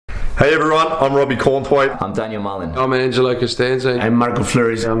Hey everyone, I'm Robbie Cornthwaite. I'm Daniel Mullen. I'm Angelo Costanzo. I'm Marco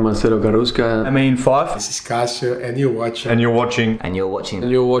Flores. I'm Marcelo Garuska. I'm Ian Fife. This is Casio, and you're watching. And you're watching. And you're watching.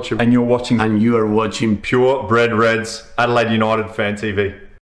 And you're watching. And you're watching. And you are watching Purebred Reds, Adelaide United Fan TV.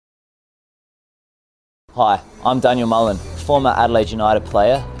 Hi, I'm Daniel Mullen, former Adelaide United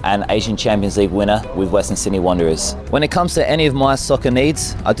player and Asian Champions League winner with Western Sydney Wanderers. When it comes to any of my soccer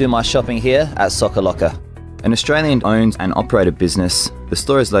needs, I do my shopping here at Soccer Locker. An Australian-owned and operated business, the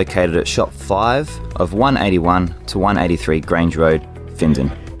store is located at Shop 5 of 181 to 183 Grange Road,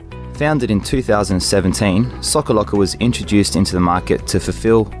 Findon. Founded in 2017, Soccer Locker was introduced into the market to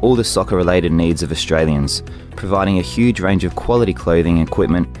fulfil all the soccer-related needs of Australians, providing a huge range of quality clothing and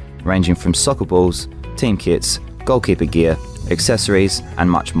equipment ranging from soccer balls, team kits, goalkeeper gear, accessories, and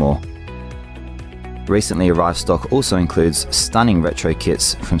much more. Recently arrived stock also includes stunning retro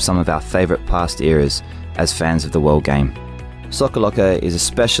kits from some of our favourite past eras as fans of the world game. Soccer Locker is a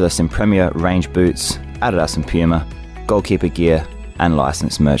specialist in Premier range boots, Adidas and Puma, goalkeeper gear, and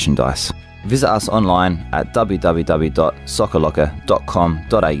licensed merchandise. Visit us online at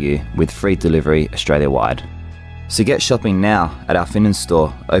www.soccerlocker.com.au with free delivery Australia-wide. So get shopping now at our Findon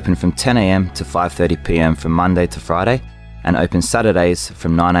store, open from 10 a.m. to 5:30 p.m. from Monday to Friday, and open Saturdays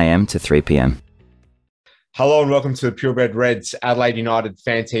from 9 a.m. to 3 p.m. Hello and welcome to the Purebred Reds Adelaide United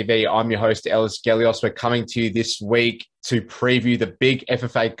Fan TV. I'm your host, Ellis Gelios. We're coming to you this week to preview the big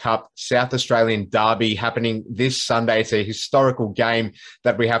FFA Cup South Australian Derby happening this Sunday. It's a historical game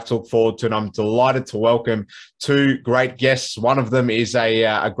that we have to look forward to, and I'm delighted to welcome two great guests. One of them is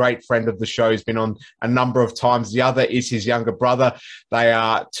a great friend of the show. He's been on a number of times. The other is his younger brother. They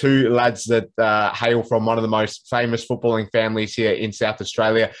are two lads that hail from one of the most famous footballing families here in South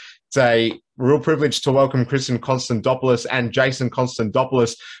Australia. It's a real privilege to welcome Christian Konstantopoulos and Jason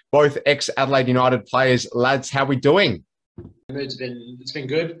Konstantopoulos, both ex-Adelaide United players. Lads, how are we doing? It's been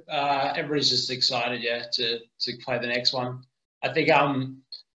good. Everybody's just excited, to play the next one. I think I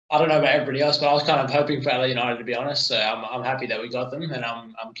don't know about everybody else, but I was kind of hoping for Adelaide United, to be honest. So I'm happy that we got them, and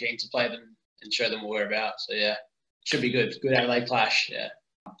I'm keen to play them and show them what we're about. So should be good. Good Adelaide clash. Yeah.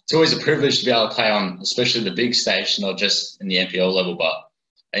 It's always a privilege to be able to play on, especially the big stage, not just in the NPL level, but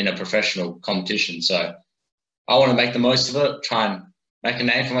in a professional competition. So I want to make the most of it, try and make a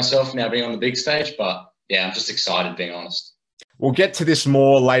name for myself now being on the big stage. But I'm just excited, being honest. We'll get to this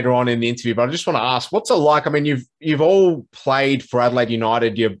more later on in the interview, but I just want to ask, what's it like? I mean, you've all played for Adelaide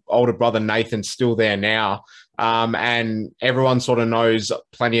United. Your older brother Nathan's still there now, and everyone sort of knows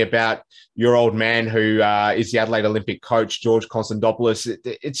plenty about your old man who is the Adelaide Olympic coach, George Konstantopoulos.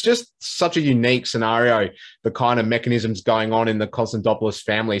 It's just such a unique scenario, the kind of mechanisms going on in the Konstantopoulos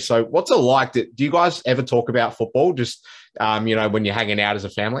family. So what's it like? Do you guys ever talk about football, just, when you're hanging out as a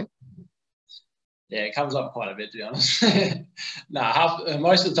family? Yeah, it comes up quite a bit, to be honest.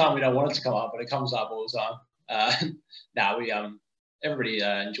 Most of the time we don't want it to come up, but it comes up all the time. Everybody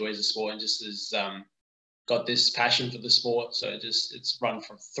enjoys the sport and just has got this passion for the sport. So it's run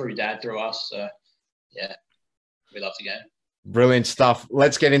through dad, through us. So we love the game. Brilliant stuff.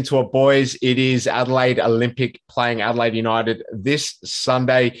 Let's get into it, boys. It is Adelaide Olympic playing Adelaide United this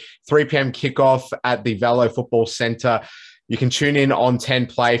Sunday, 3 p.m. kickoff at the Valo Football Centre. You can tune in on 10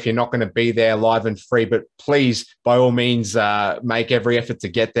 Play if you're not going to be there live and free, but please, by all means, make every effort to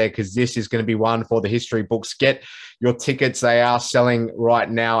get there, because this is going to be one for the history books. Get your tickets. They are selling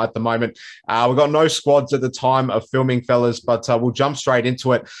right now at the moment. We've got no squads at the time of filming, fellas, but we'll jump straight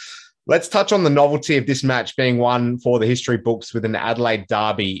into it. Let's touch on the novelty of this match being one for the history books, with an Adelaide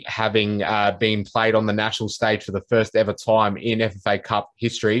derby having been played on the national stage for the first ever time in FFA Cup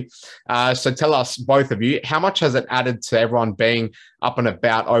history. So tell us, both of you, how much has it added to everyone being up and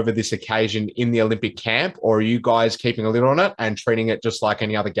about over this occasion in the Olympic camp, or are you guys keeping a lid on it and treating it just like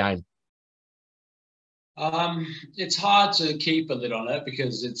any other game? It's hard to keep a lid on it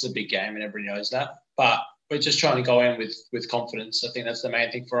because it's a big game and everybody knows that, but we're just trying to go in with confidence. I think that's the main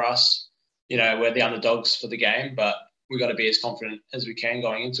thing for us. We're the underdogs for the game, but we've got to be as confident as we can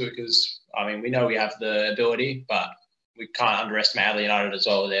going into it, because, we know we have the ability, but we can't underestimate Adelaide United as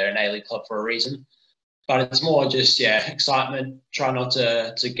well. They're an A-League club for a reason. But it's more just, excitement. Try not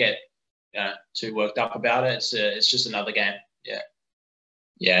to get too worked up about it. It's just another game.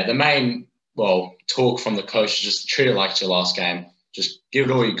 Yeah, the main, talk from the coach is just treat it like it's your last game. Just give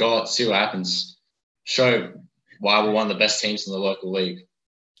it all you got, see what happens. Show why we're one of the best teams in the local league.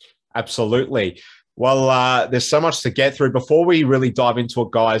 Absolutely. Well, there's so much to get through. Before we really dive into it,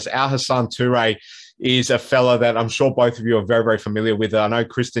 guys, Al Hassan Toure is a fella that I'm sure both of you are very, very familiar with. I know,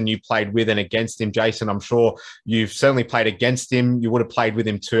 Kristen, you played with and against him. Jason, I'm sure you've certainly played against him. You would have played with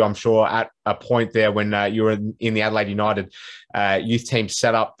him too, I'm sure, at a point there when you were in the Adelaide United youth team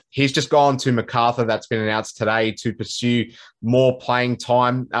setup. He's just gone to Macarthur. That's been announced today to pursue more playing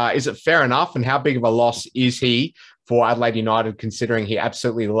time. Is it fair enough? And how big of a loss is he for Adelaide United, considering he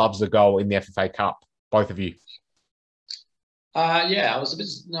absolutely loves the goal in the FFA Cup? Both of you. Yeah, I was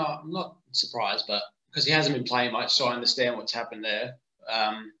I'm not surprised, but because he hasn't been playing much, so I understand what's happened there.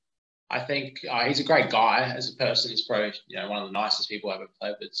 I think he's a great guy as a person. He's probably one of the nicest people I've ever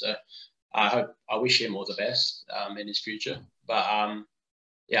played with. So I wish him all the best in his future. But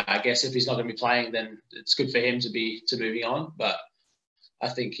yeah, I guess if he's not going to be playing, then it's good for him to moving on. But I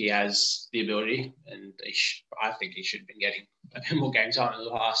think he has the ability, and I think he should have been getting a bit more game time in the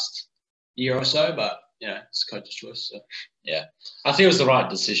last year or so. But it's coach's choice. So. Yeah, I think it was the right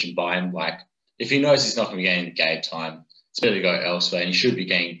decision by him. Like, if he knows he's not going to be getting game time, it's better to go elsewhere, and he should be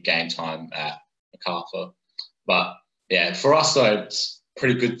getting game time at Macarthur. But yeah, for us though, it's a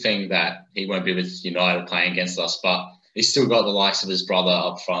pretty good thing that he won't be with United playing against us. But he's still got the likes of his brother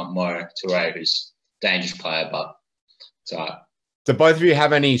up front, Mo Toure, who's a dangerous player. But it's all right. Do both of you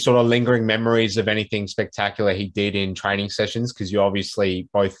have any sort of lingering memories of anything spectacular he did in training sessions? Because you obviously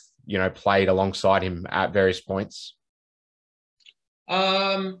both played alongside him at various points.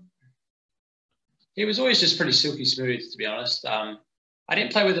 He was always just pretty silky smooth, to be honest. I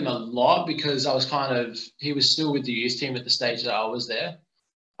didn't play with him a lot because he was still with the youth team at the stage that I was there.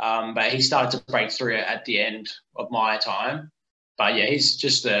 But he started to break through at the end of my time. But yeah, he's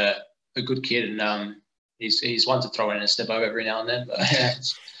just a good kid, and he's one to throw in a step over every now and then. But yeah,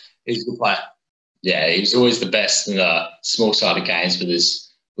 he's a good player. Yeah, he was always the best in the small-sided games with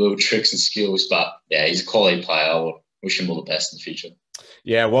his little tricks and skills. But yeah, he's a quality player. I wish him all the best in the future.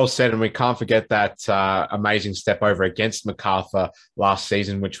 Yeah, well said. And we can't forget that amazing step over against Macarthur last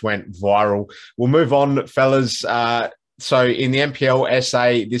season, which went viral. We'll move on, fellas. So in the NPL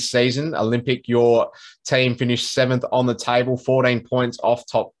SA this season, Olympic, your team finished 7th on the table, 14 points off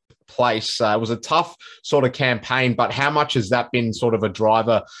top place. It was a tough sort of campaign, but how much has that been sort of a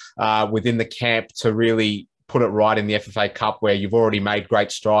driver within the camp to really put it right in the FFA Cup, where you've already made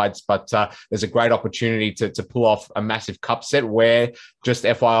great strides, but there's a great opportunity to pull off a massive cup set where, just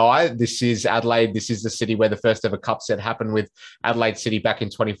FYI, this is Adelaide. This is the city where the first ever cup set happened with Adelaide City back in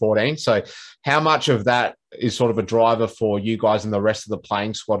 2014. So how much of that is sort of a driver for you guys and the rest of the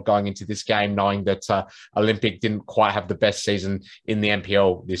playing squad going into this game, knowing that Olympic didn't quite have the best season in the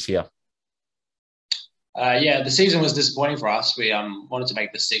NPL this year? Yeah, the season was disappointing for us. We wanted to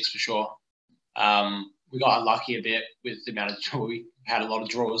make the 6 for sure. We got unlucky a bit with the amount of draw. We had a lot of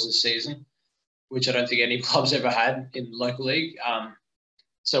draws this season, which I don't think any clubs ever had in the local league.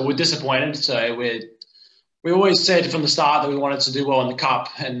 So we're disappointed. So we always said from the start that we wanted to do well in the cup,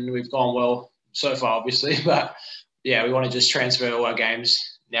 and we've gone well so far, obviously. But yeah, we want to just transfer all our games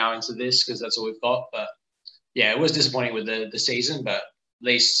now into this because that's all we've got. But yeah, it was disappointing with the season, but at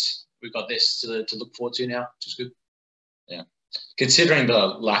least we've got this to look forward to now, which is good. Yeah. Considering the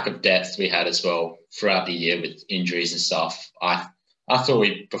lack of depth we had as well throughout the year with injuries and stuff, I thought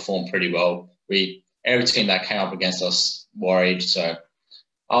we performed pretty well. Every team that came up against us worried, so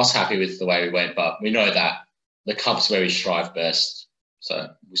I was happy with the way we went. But we know that the cup's where we strive best, so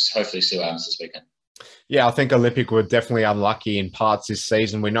we'll hopefully see what happens this weekend. Yeah, I think Olympic were definitely unlucky in parts this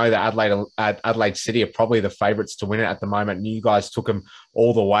season. We know that Adelaide City are probably the favourites to win it at the moment, and you guys took them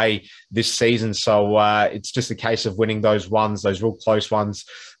all the way this season. So it's just a case of winning those real close ones.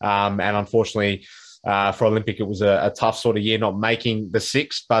 And unfortunately for Olympic, it was a tough sort of year not making the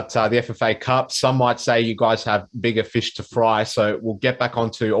 6. But the FFA Cup, some might say you guys have bigger fish to fry. So we'll get back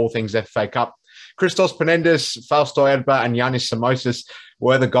onto all things FFA Cup. Christos Penendis, Fausto Erba and Yanis Samosas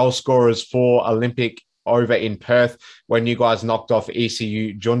were the goal scorers for Olympic over in Perth when you guys knocked off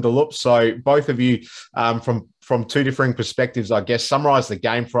ECU Joondalup. So both of you, from two differing perspectives, I guess, summarise the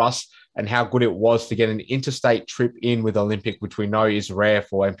game for us and how good it was to get an interstate trip in with Olympic, which we know is rare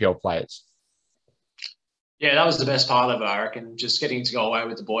for NPL players. Yeah, that was the best part of it, I reckon, just getting to go away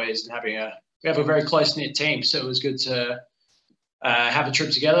with the boys and we have a very close-knit team, so it was good to have a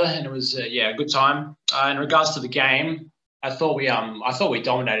trip together, and it was a good time. In regards to the game, I thought we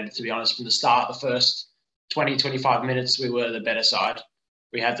dominated, to be honest, from the start. The first 20, 25 minutes, we were the better side.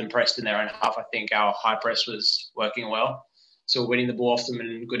 We had them pressed in their own half. I think our high press was working well. So we're winning the ball off them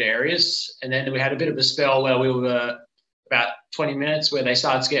in good areas. And then we had a bit of a spell where we were about 20 minutes where they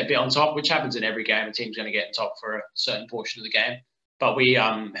started to get a bit on top, which happens in every game. A team's going to get on top for a certain portion of the game. But we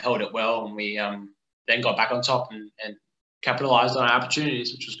held it well, and we then got back on top and capitalised on our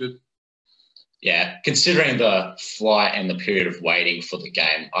opportunities, which was good. yeah, considering the flight and the period of waiting for the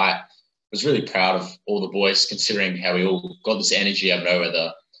game, I was really proud of all the boys, considering how we all got this energy out of nowhere.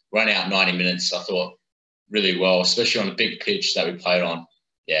 The run out 90 minutes, I thought really well, especially on a big pitch that we played on.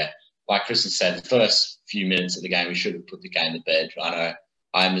 Yeah, like Kristen said, the first few minutes of the game, we should have put the game to bed. I know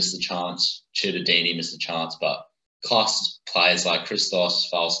I missed the chance, Chittadini missed the chance, but class players like Christos,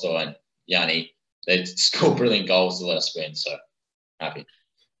 Falsto, and Yanni, they scored brilliant goals to let us win. So happy.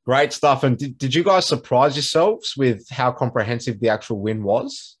 Great stuff. And did you guys surprise yourselves with how comprehensive the actual win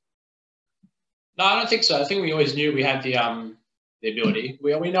was? No, I don't think so. I think we always knew we had the ability.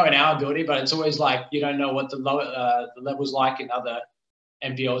 We know in our ability, but it's always like you don't know what the level's like in other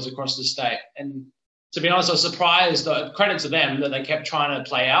NPLs across the state. And to be honest, I was surprised. Credit to them that they kept trying to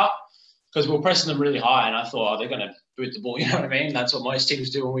play out because we were pressing them really high, and I thought, oh, they're going to boot the ball. You know what I mean? That's what most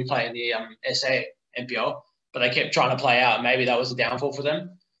teams do when we play in the SA NPL. But they kept trying to play out, and maybe that was a downfall for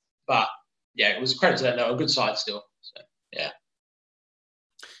them. But yeah, it was a credit to them. They were a good side still. So yeah.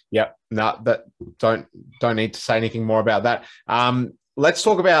 Yep. No, that don't need to say anything more about that. Let's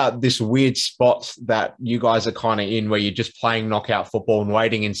talk about this weird spot that you guys are kind of in where you're just playing knockout football and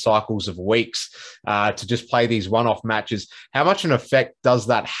waiting in cycles of weeks to just play these one-off matches. How much an effect does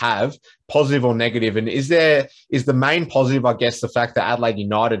that have, positive or negative? And is the main positive, I guess, the fact that Adelaide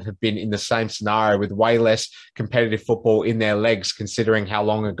United have been in the same scenario with way less competitive football in their legs, considering how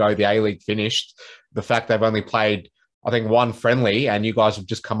long ago the A-League finished, the fact they've only played, I think, one friendly, and you guys have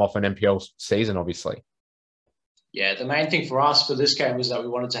just come off an NPL season, obviously. Yeah, the main thing for us for this game was that we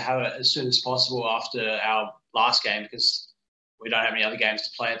wanted to have it as soon as possible after our last game because we don't have any other games to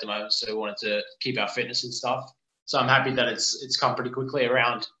play at the moment. So we wanted to keep our fitness and stuff. So I'm happy that it's come pretty quickly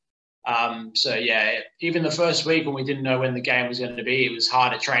around. So yeah, even the first week when we didn't know when the game was going to be, it was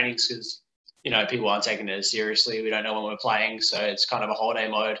hard at trainings because, you know, people aren't taking it as seriously. We don't know when we're playing. So it's kind of a holiday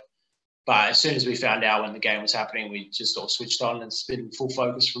mode. But as soon as we found out when the game was happening, we just all switched on and it's been full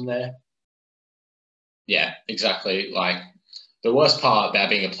focus from there. Yeah, exactly. Like the worst part about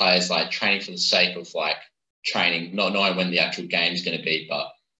being a player is like training for the sake of like training, not knowing when the actual game is going to be. But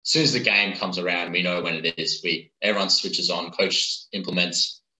as soon as the game comes around, we know when it is. Everyone switches on, coach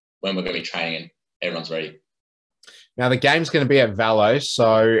implements when we're going to be training and everyone's ready. Now the game's going to be at Vallo.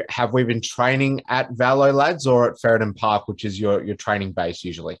 So have we been training at Vallo, lads, or at Ferryden Park, which is your training base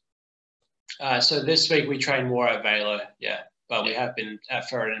usually? So this week we train more at Vallo, yeah. But we have been at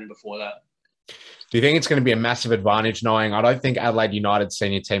Ferryden before that. Do you think it's going to be a massive advantage knowing I don't think Adelaide United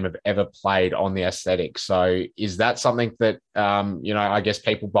senior team have ever played on the Aesthetic? So is that something that, I guess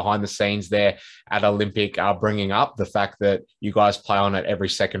people behind the scenes there at Olympic are bringing up, the fact that you guys play on it every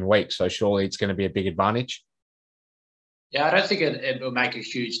second week? So surely it's going to be a big advantage? Yeah, I don't think it will make a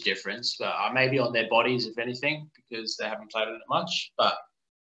huge difference, but maybe on their bodies, if anything, because they haven't played on it much. But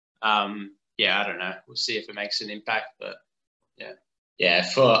yeah, I don't know. We'll see if it makes an impact, but yeah. Yeah,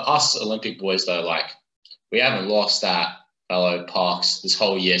 for us Olympic boys, though, like we haven't lost at Vallo Parks this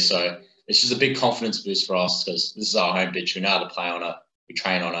whole year. So it's just a big confidence boost for us because this is our home pitch. We know how to play on it. We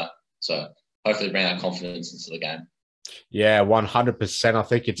train on it. So hopefully bring that confidence into the game. Yeah, 100%. I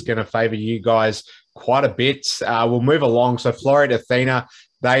think it's going to favour you guys quite a bit. We'll move along. So Floreat Athena,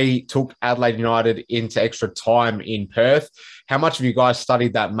 they took Adelaide United into extra time in Perth. How much have you guys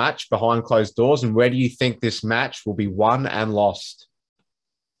studied that match behind closed doors, and where do you think this match will be won and lost?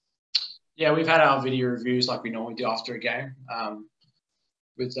 Yeah, we've had our video reviews like we normally do after a game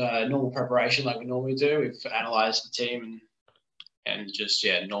with normal preparation like we normally do. We've analysed the team and just,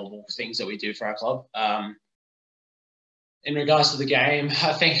 normal things that we do for our club. In regards to the game,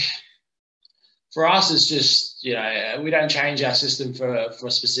 I think for us it's just, we don't change our system for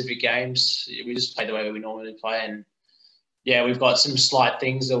specific games. We just play the way we normally play. And, yeah, we've got some slight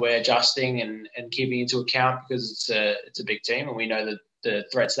things that we're adjusting and keeping into account because it's a big team and we know that the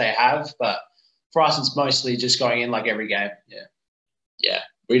threats they have, but for us, it's mostly just going in like every game. Yeah.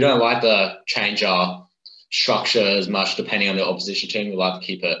 We don't like to change our structure as much depending on the opposition team. We like to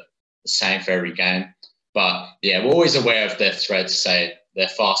keep it the same for every game. But yeah, we're always aware of their threats, say their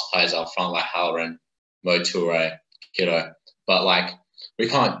fast players up front like Halloran, Mo Toure, Kiddo. But like we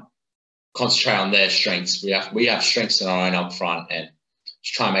can't concentrate on their strengths. We have strengths in our own up front and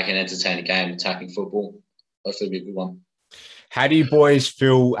just try and make an entertaining game, attacking football. Hopefully it'll be a good one. How do you boys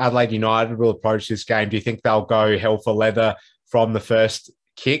feel Adelaide United will approach this game? Do you think they'll go hell for leather from the first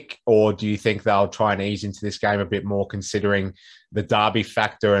kick, or do you think they'll try and ease into this game a bit more considering the derby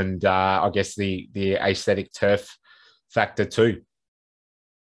factor and I guess the aesthetic turf factor too?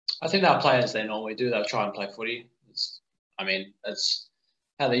 I think they'll play as they normally do. They'll try and play footy. That's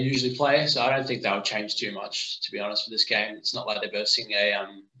how they usually play. So I don't think that would change too much, to be honest, for this game. It's not like they're bursting a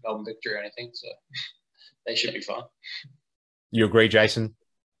Melbourne victory or anything, so they should be fine. You agree, Jason?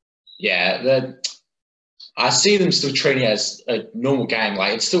 Yeah, I see them still treating it as a normal game.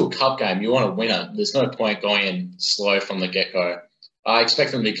 Like, it's still a cup game. You want to win it. There's no point going in slow from the get-go. I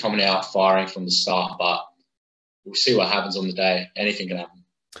expect them to be coming out firing from the start, but we'll see what happens on the day. Anything can happen.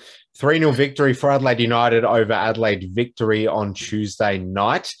 3-0 victory for Adelaide United over Adelaide Victory on Tuesday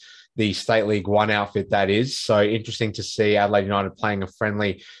night. The State League One outfit, that is. So interesting to see Adelaide United playing a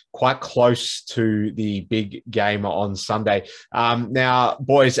friendly quite close to the big game on Sunday. Now,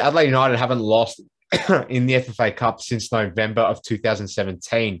 boys, Adelaide United haven't lost in the FFA Cup since November of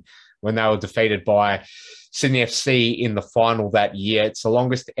 2017 when they were defeated by Sydney FC in the final that year. It's the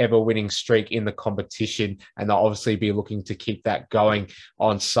longest ever winning streak in the competition, and they'll obviously be looking to keep that going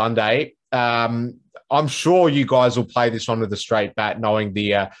on Sunday. I'm sure you guys will play this one with a straight bat, knowing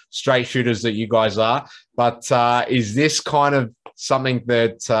the straight shooters that you guys are. But is this kind of something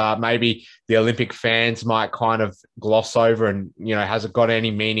that maybe the Olympic fans might kind of gloss over, and, you know, has it got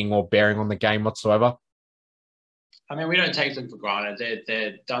any meaning or bearing on the game whatsoever? I mean, we don't take them for granted.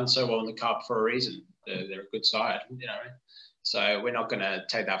 They're done so well in the Cup for a reason. They're a good side, you know. So we're not going to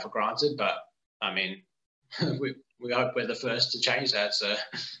take that for granted. But, I mean, we hope we're the first to change that. So,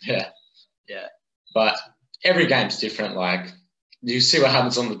 Yeah. yeah. But every game's different. Like, you see what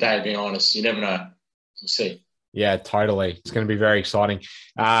happens on the day, being honest. You never know. We'll see. Yeah, totally. It's going to be very exciting.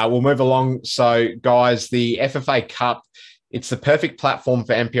 We'll move along. So, guys, the FFA Cup, it's the perfect platform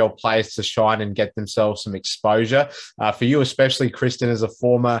for NPL players to shine and get themselves some exposure. For you, especially, Kristen, as a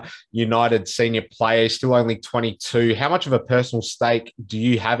former United senior player, still only 22, how much of a personal stake do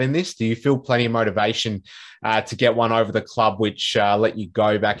you have in this? Do you feel plenty of motivation to get one over the club, which let you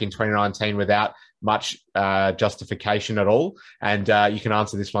go back in 2019 without much justification at all? And you can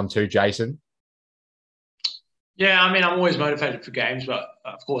answer this one too, Jason. Yeah, I mean, I'm always motivated for games, but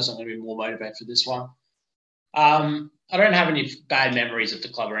of course I'm going to be more motivated for this one. I don't have any bad memories of the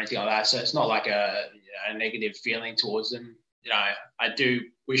club or anything like that, so it's not like a negative feeling towards them. You know, I do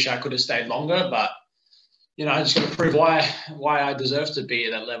wish I could have stayed longer, but, you know, I just got to prove why I deserve to be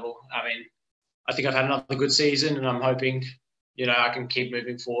at that level. I mean, I think I've had another good season, and I'm hoping, you know, I can keep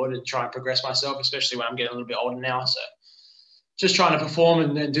moving forward and try and progress myself, especially when I'm getting a little bit older now. So just trying to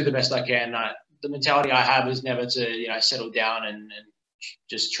perform and do the best I can. The mentality I have is never to, you know, settle down and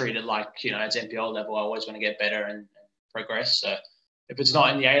just treat it like, you know, it's NPL level. I always want to get better and progress. So if it's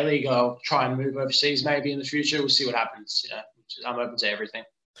not in the A-League, I'll try and move overseas maybe in the future. We'll see what happens. You know, I'm open to everything.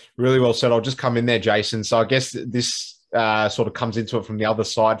 Really well said. I'll just come in there, Jason. So I guess this sort of comes into it from the other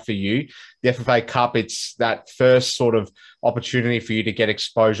side for you. The FFA Cup, it's that first sort of opportunity for you to get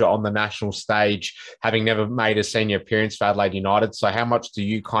exposure on the national stage, having never made a senior appearance for Adelaide United. So how much do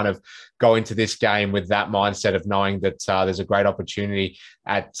you kind of go into this game with that mindset of knowing that there's a great opportunity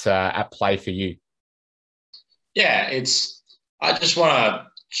at play for you? Yeah, I just want to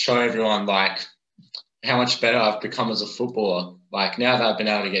show everyone, like, how much better I've become as a footballer. Like, now that I've been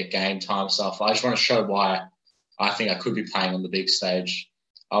able to get game time stuff, I just want to show why I think I could be playing on the big stage.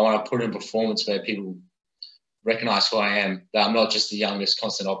 I want to put in performance where people recognise who I am, that I'm not just the youngest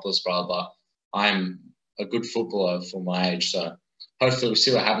Konstantopoulos brother, but I'm a good footballer for my age. So hopefully we'll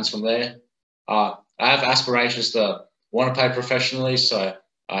see what happens from there. I have aspirations to want to play professionally, so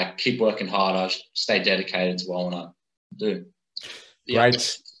I keep working hard. I stay dedicated to what I want to do.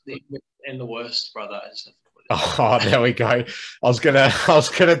 Great. And the worst, brother. Oh, there we go. I was gonna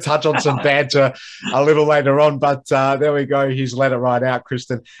touch on some banter a little later on, but there we go. He's let it right out,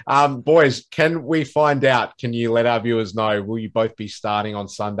 Kristen. Boys, can we find out? Can you let our viewers know? Will you both be starting on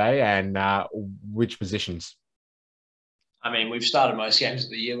Sunday, and which positions? I mean, we've started most games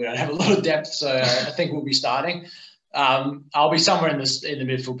of the year. We don't have a lot of depth, so I think we'll be starting. I'll be somewhere in the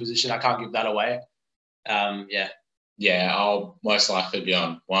midfield position. I can't give that away. Yeah, I'll most likely be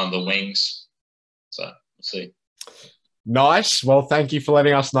on one of the wings. So we'll see. Nice. Well, thank you for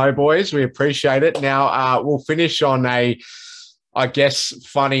letting us know, boys. We appreciate it. Now, we'll finish on a, I guess,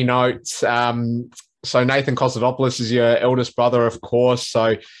 funny note. So Nathan Konstantopoulos is your eldest brother, of course.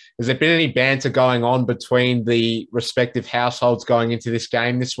 So has there been any banter going on between the respective households going into this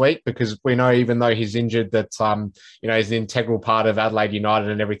game this week? Because we know, even though he's injured, that he's an integral part of Adelaide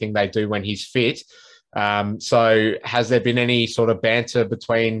United and everything they do when he's fit. So has there been any sort of banter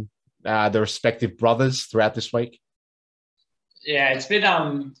between the respective brothers throughout this week? Yeah, it's been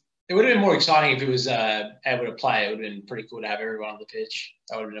it would have been more exciting if he was able to play. It would have been pretty cool to have everyone on the pitch.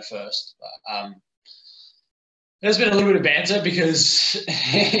 That would have been a first. But, there's been a little bit of banter because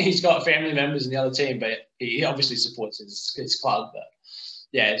he's got family members in the other team, but he obviously supports his club. But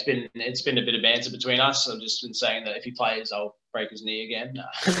yeah, it's been a bit of banter between us. I've just been saying that if he plays, I'll break his knee again.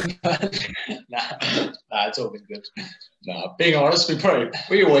 Nah, it's all been good. No, being honest,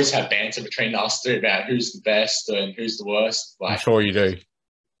 we always have banter between us two about who's the best and who's the worst. I'm Like, sure you do.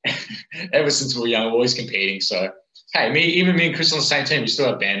 ever since we were young, we're always competing. So, hey, even me and Chris on the same team, we still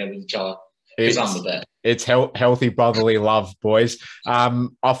have banter with each other because I'm the best. It's healthy brotherly love, boys.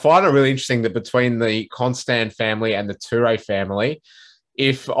 I find it really interesting that between the Constant family and the Toure family,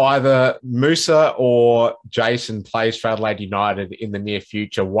 if either Musa or Jason plays for Adelaide United in the near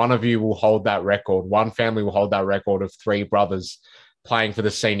future, one of you will hold that record. One family will hold that record of 3 brothers playing for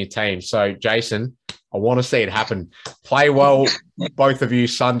the senior team. So, Jason, I want to see it happen. Play well, both of you,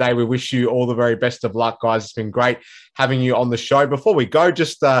 Sunday. We wish you all the very best of luck, guys. It's been great having you on the show. Before we go,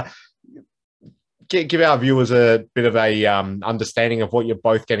 just give our viewers a bit of a understanding of what you're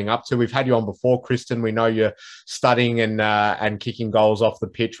both getting up to. We've had you on before, Kristen. We know you're studying and kicking goals off the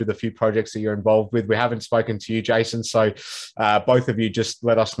pitch with a few projects that you're involved with. We haven't spoken to you, Jason. So both of you just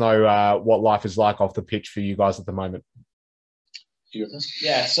let us know what life is like off the pitch for you guys at the moment.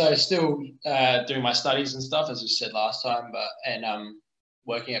 Yeah, so still doing my studies and stuff, as we said last time, and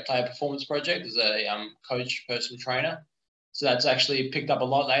working at Player Performance Project as a coach, personal trainer. So that's actually picked up a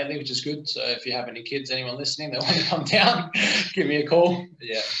lot lately, which is good. So if you have any kids, anyone listening that want to come down, give me a call.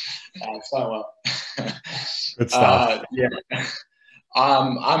 Yeah, it's going well. Good stuff. Yeah.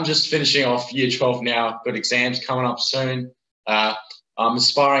 I'm just finishing off year 12 now. Got exams coming up soon. I'm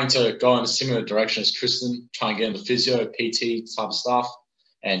aspiring to go in a similar direction as Kristen, try and get into physio, PT type of stuff.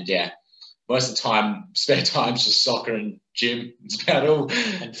 And yeah, most of the time, spare time's just soccer and gym. It's about all.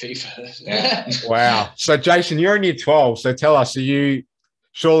 And FIFA. Yeah. Wow. So, Jason, you're in year 12. So tell us,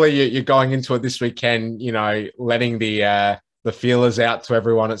 surely you're going into it this weekend, letting the feelers out to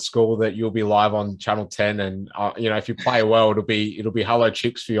everyone at school that you'll be live on Channel 10. And, if you play well, it'll be Hello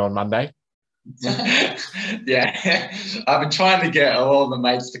Chicks for you on Monday. Yeah. I've been trying to get a lot of the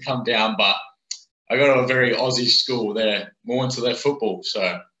mates to come down, but I got a very Aussie school. They're more into their football.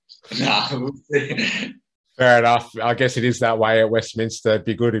 So, we'll see. Fair enough. I guess it is that way at Westminster. It'd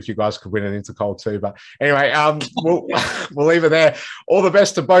be good if you guys could win an Intercol too. But anyway, we'll leave it there. All the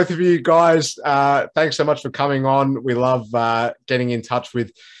best to both of you guys. Thanks so much for coming on. We love getting in touch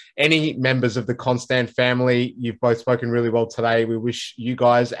with any members of the Constant family. You've both spoken really well today. We wish you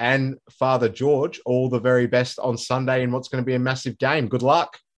guys and Father George all the very best on Sunday in what's going to be a massive game. Good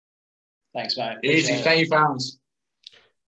luck. Thanks, mate. Easy. Thank you, fans.